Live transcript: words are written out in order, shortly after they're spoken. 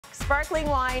Sparkling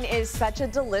wine is such a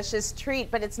delicious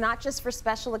treat, but it's not just for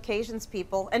special occasions,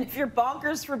 people. And if you're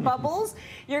bonkers for bubbles,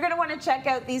 you're going to want to check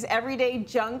out these everyday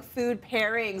junk food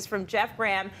pairings from Jeff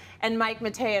Graham and Mike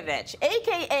Matyjewicz,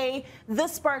 a.k.a. the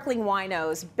Sparkling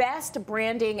Winos. Best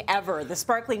branding ever, the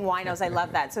Sparkling Winos. I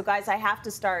love that. So, guys, I have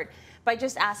to start by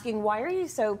just asking, why are you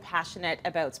so passionate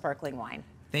about sparkling wine?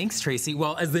 Thanks, Tracy.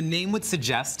 Well, as the name would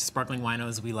suggest, Sparkling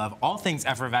Winos, we love all things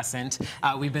effervescent.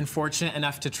 We've been fortunate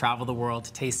enough to travel the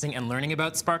world tasting and learning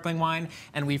about sparkling wine,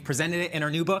 and we've presented it in our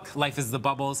new book, Life is the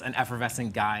Bubbles, an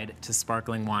effervescent guide to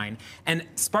sparkling wine. And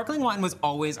sparkling wine was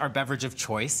always our beverage of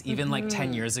choice, even like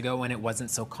 10 years ago when it wasn't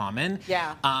so common.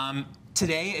 Yeah.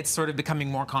 Today, it's sort of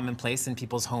becoming more commonplace in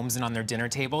people's homes and on their dinner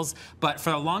tables. But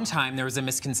for a long time, there was a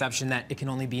misconception that it can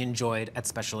only be enjoyed at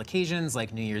special occasions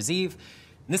like New Year's Eve.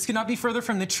 This could not be further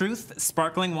from the truth.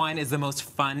 Sparkling wine is the most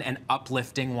fun and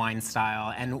uplifting wine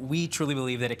style, and we truly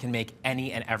believe that it can make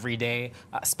any and every day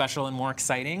special and more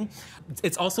exciting.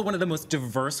 It's also one of the most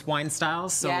diverse wine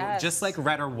styles, so just like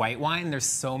red or white wine, there's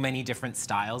so many different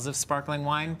styles of sparkling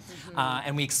wine,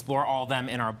 and we explore all of them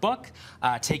in our book,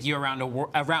 take you around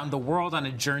the world on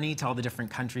a journey to all the different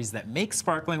countries that make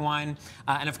sparkling wine,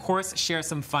 and of course, share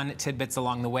some fun tidbits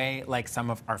along the way, like some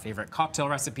of our favorite cocktail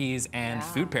recipes and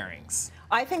food pairings.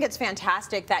 I think it's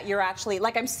fantastic that you're actually,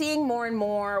 like, I'm seeing more and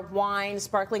more wine,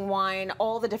 sparkling wine,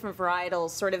 all the different varietals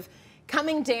sort of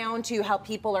coming down to how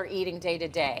people are eating day to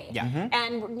day. Yeah.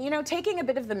 And, you know, taking a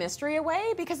bit of the mystery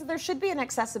away, because there should be an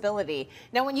accessibility.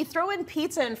 Now, when you throw in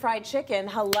pizza and fried chicken,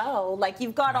 hello, like,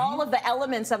 you've got all of the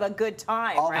elements of a good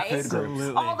time, right? All the food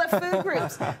groups. All the food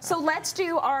groups. So let's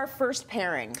do our first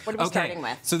pairing. What are we starting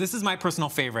with? So this is my personal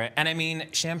favorite. And I mean,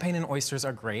 champagne and oysters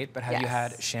are great, but have you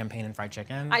had champagne and fried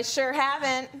chicken? I sure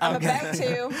haven't. I'm about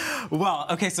to. Well,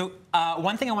 okay, so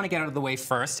one thing I want to get out of the way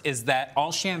first is that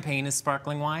all champagne is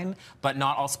sparkling wine, but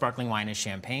not all sparkling wine is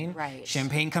champagne. Right.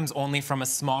 Champagne comes only from a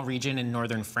small region in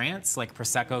northern France, like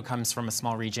Prosecco comes from a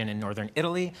small region in northern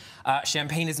Italy.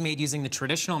 Champagne is made using the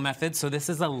traditional method, so this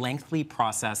is a lengthy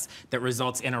process that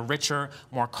results in a richer,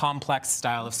 more complex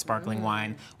style of sparkling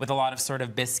wine with a lot of sort of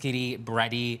biscuity,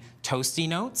 bready, toasty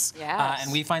notes. Yes.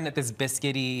 And we find that this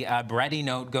biscuity, bready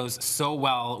note goes so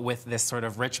well with this sort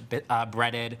of rich,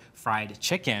 breaded fried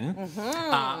chicken.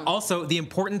 Also, the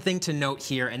important thing to note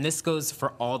here, and this goes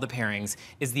for all the pairings,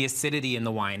 is the acidity in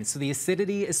the wine. So the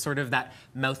acidity is sort of that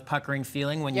mouth-puckering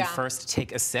feeling when you first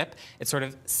take a sip. It sort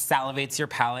of salivates your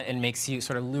palate and makes you,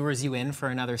 sort of lures you in for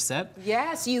another sip.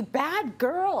 Yes, you bad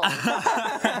girl.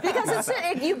 Because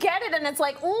you get it and it's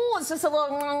like, ooh, it's just a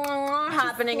little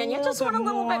happening, and you just want a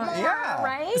little bit more,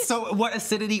 right? So what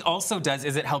acidity also does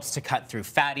is it helps to cut through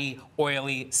fatty,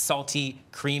 oily, salty,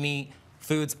 creamy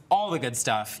foods, all the good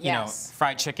stuff. You know,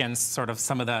 fried chicken's sort of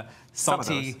some of the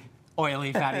salty,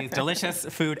 oily, fatty, delicious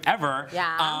food ever.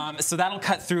 Yeah. So that'll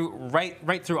cut through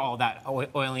right through all that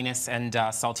oiliness and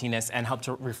saltiness and help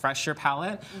to refresh your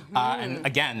palate and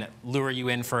again lure you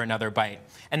in for another bite.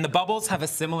 And the bubbles have a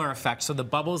similar effect. So the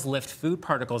bubbles lift food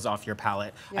particles off your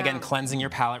palate, again cleansing your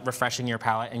palate, refreshing your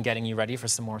palate, and getting you ready for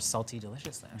some more salty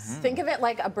deliciousness. Think of it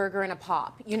like a burger and a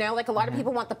pop. You know, like a lot of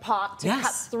people want the pop to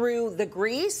cut through the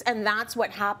grease, and that's what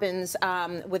happens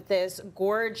with this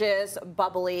gorgeous,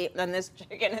 bubbly, and this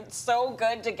chicken. It's so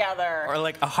good together. Or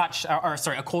like a hot shower,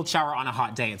 a cold shower on a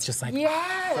hot day. It's just like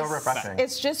so refreshing.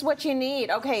 It's just what you need.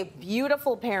 Okay,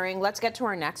 beautiful pairing. Let's get to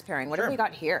our next pairing. What have we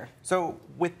got here? So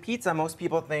with pizza, most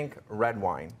people think red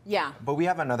wine. Yeah. But we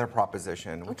have another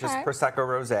proposition, which is Prosecco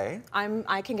Rosé.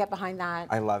 I can get behind that.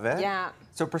 I love it. Yeah.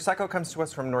 So Prosecco comes to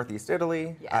us from Northeast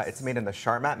Italy. It's made in the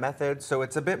Charmat method, so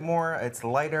it's a bit more, it's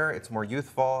lighter, it's more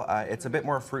youthful, it's a bit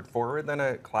more fruit forward than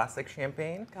a classic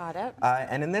champagne. Got it.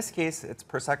 And in this case, it's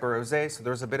Prosecco Rosé, so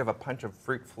there's a bit of a punch of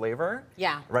fruit flavor.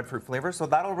 Yeah. Red fruit flavor, so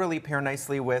that'll really pair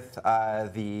nicely with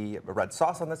the red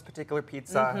sauce on this particular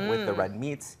pizza, with the red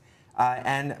meats.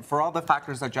 And for all the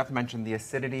factors that Jeff mentioned, the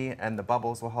acidity and the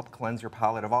bubbles will help cleanse your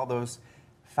palate of all those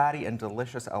fatty and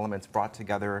delicious elements brought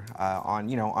together on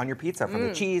your pizza, from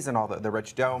the cheese and all the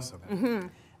rich dough.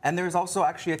 And there's also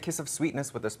actually a kiss of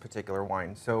sweetness with this particular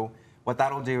wine. So what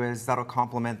that'll do is that'll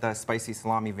complement the spicy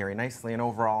salami very nicely. And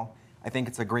overall, I think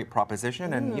it's a great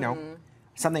proposition, and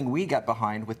something we get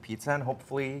behind with pizza, and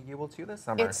hopefully you will too this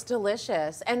summer. It's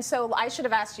delicious. And so I should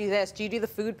have asked you this: do you do the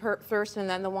food first and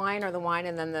then the wine, or the wine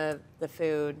and then the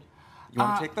food? You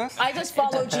want to take this? I just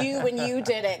followed you when you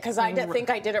did it, because I think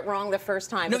I did it wrong the first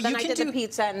time. No, but then I did the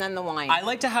pizza and then the wine. I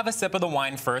like to have a sip of the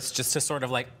wine first, just to sort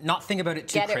of like not think about it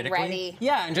too critically. Get it ready.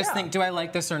 Yeah, and just think, do I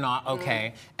like this or not?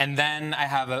 Okay. And then I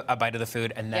have a bite of the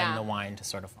food, and then the wine to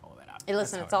sort of follow it up. Hey,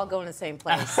 listen, it's all going to the same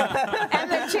place.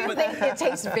 And the two things, it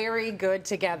tastes very good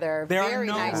together. There very are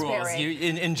no nice rules. pairing. You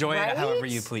enjoy it however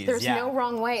you please. There's no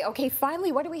wrong way. Okay,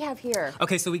 finally, what do we have here?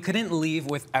 Okay, so we couldn't leave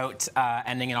without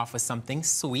ending it off with something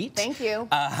sweet. Thank you.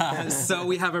 So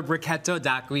we have a Bricchetto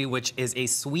d'Acqui, which is a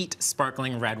sweet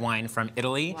sparkling red wine from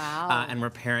Italy. Wow. And we're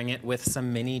pairing it with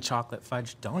some mini chocolate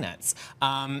fudge donuts.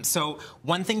 So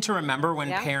one thing to remember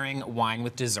when pairing wine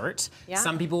with dessert,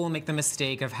 some people will make the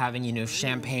mistake of having, you know,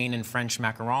 champagne and French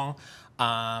macaron.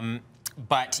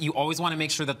 But you always want to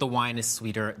make sure that the wine is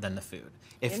sweeter than the food.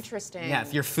 Interesting. Yeah,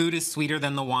 if your food is sweeter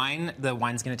than the wine's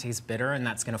going to taste bitter, and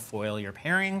that's going to foil your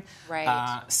pairing.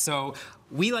 Right. So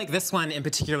we like this one in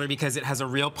particular because it has a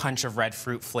real punch of red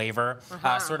fruit flavor,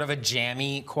 sort of a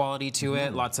jammy quality to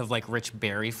it, lots of like rich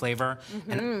berry flavor.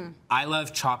 And I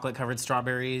love chocolate-covered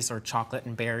strawberries or chocolate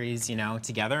and berries, you know,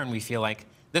 together, and we feel like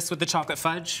this with the chocolate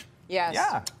fudge. Yes.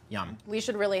 Yeah. Yum. We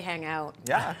should really hang out.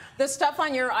 Yeah. The stuff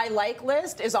on your I like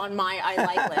list is on my I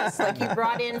like list. Like you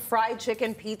brought in fried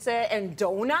chicken, pizza, and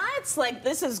donuts. Like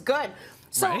this is good.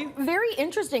 So very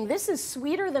interesting. This is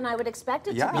sweeter than I would expect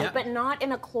it to be, but not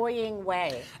in a cloying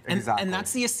way. Exactly. And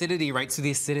that's the acidity, right? So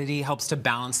the acidity helps to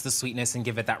balance the sweetness and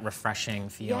give it that refreshing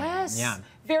feeling. Yes. Yeah.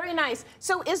 Very nice.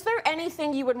 So is there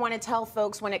anything you would want to tell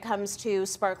folks when it comes to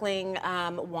sparkling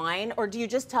wine, or do you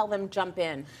just tell them jump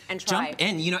in and try? Jump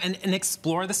in, you know, and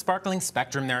explore the sparkling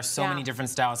spectrum. There are so many different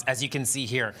styles. As you can see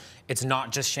here, it's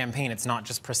not just champagne, it's not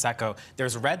just Prosecco.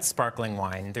 There's red sparkling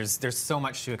wine. There's so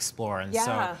much to explore. And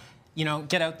so, you know,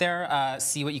 get out there,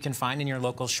 see what you can find in your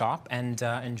local shop, and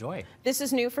enjoy. This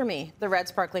is new for me, the red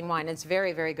sparkling wine. It's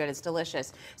very, very good. It's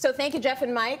delicious. So thank you, Jeff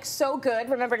and Mike. So good.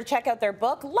 Remember to check out their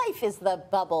book, Life is the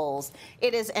Bubbles.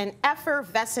 It is an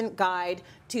effervescent guide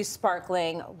to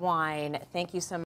sparkling wine. Thank you so much.